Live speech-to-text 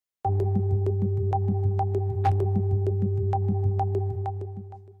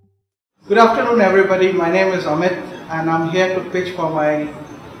Good afternoon, everybody. My name is Amit, and I'm here to pitch for my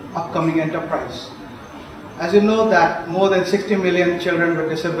upcoming enterprise. As you know that more than 60 million children with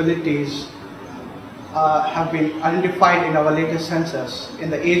disabilities have been identified in our latest census in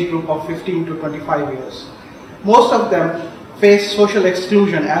the age group of 15 to 25 years. Most of them face social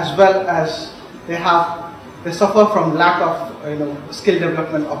exclusion as well as they suffer from lack of skill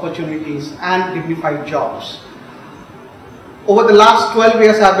development opportunities and dignified jobs. Over the last 12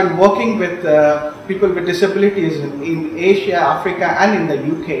 years, I've been working with people with disabilities in Asia, Africa, and in the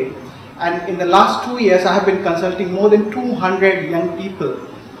UK. And in the last 2 years, I have been consulting more than 200 young people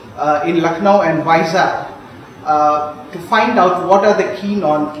in Lucknow and Vizag to find out what are they keen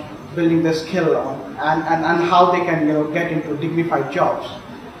on building their skill on and how they can get into dignified jobs.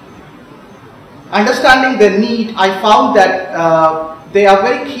 Understanding their need, I found that they are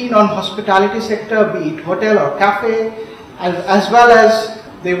very keen on hospitality sector, be it hotel or cafe, as well as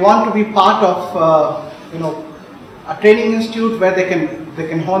they want to be part of a training institute where they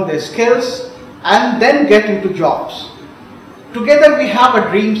can hone their skills and then get into jobs. Together we have a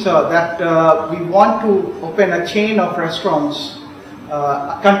dream, sir, that we want to open a chain of restaurants,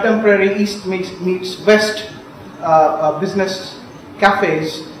 a contemporary East meets West business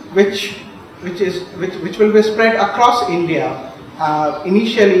cafes, which will be spread across India,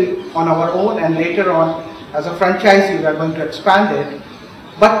 initially on our own and later on as a franchisee we are going to expand it.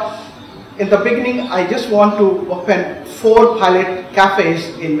 But in the beginning I just want to open 4 pilot cafes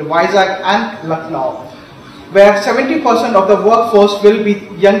in Vizag and Lucknow, where 70% of the workforce will be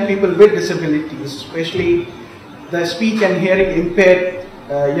young people with disabilities, especially the speech and hearing impaired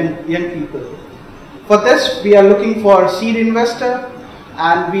young people. For this we are looking for a seed investor,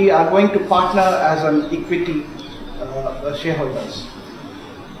 and we are going to partner as an equity shareholders.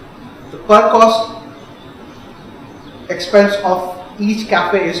 The per cost expense of each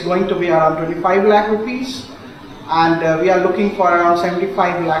cafe is going to be around 25 lakh rupees, and we are looking for around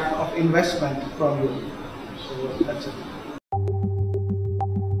 75 lakh of investment from you. So that's it.